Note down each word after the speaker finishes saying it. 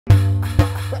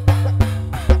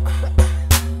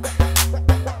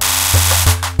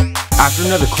After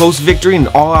another close victory in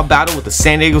an all-out battle with the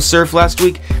San Diego Surf last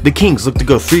week, the Kings look to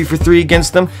go 3 for 3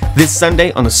 against them this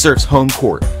Sunday on the Surf's home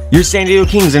court. Your San Diego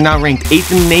Kings are now ranked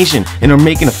 8th in the nation and are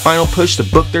making a final push to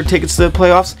book their tickets to the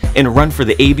playoffs and a run for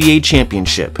the ABA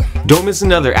championship. Don't miss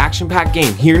another action-packed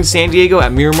game here in San Diego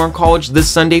at Miramar College this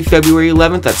Sunday, February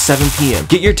 11th at 7 p.m.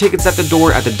 Get your tickets at the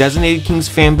door at the designated Kings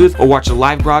fan booth or watch a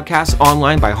live broadcast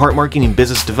online by Heart Marketing and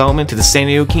Business Development to the San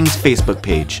Diego Kings Facebook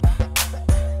page.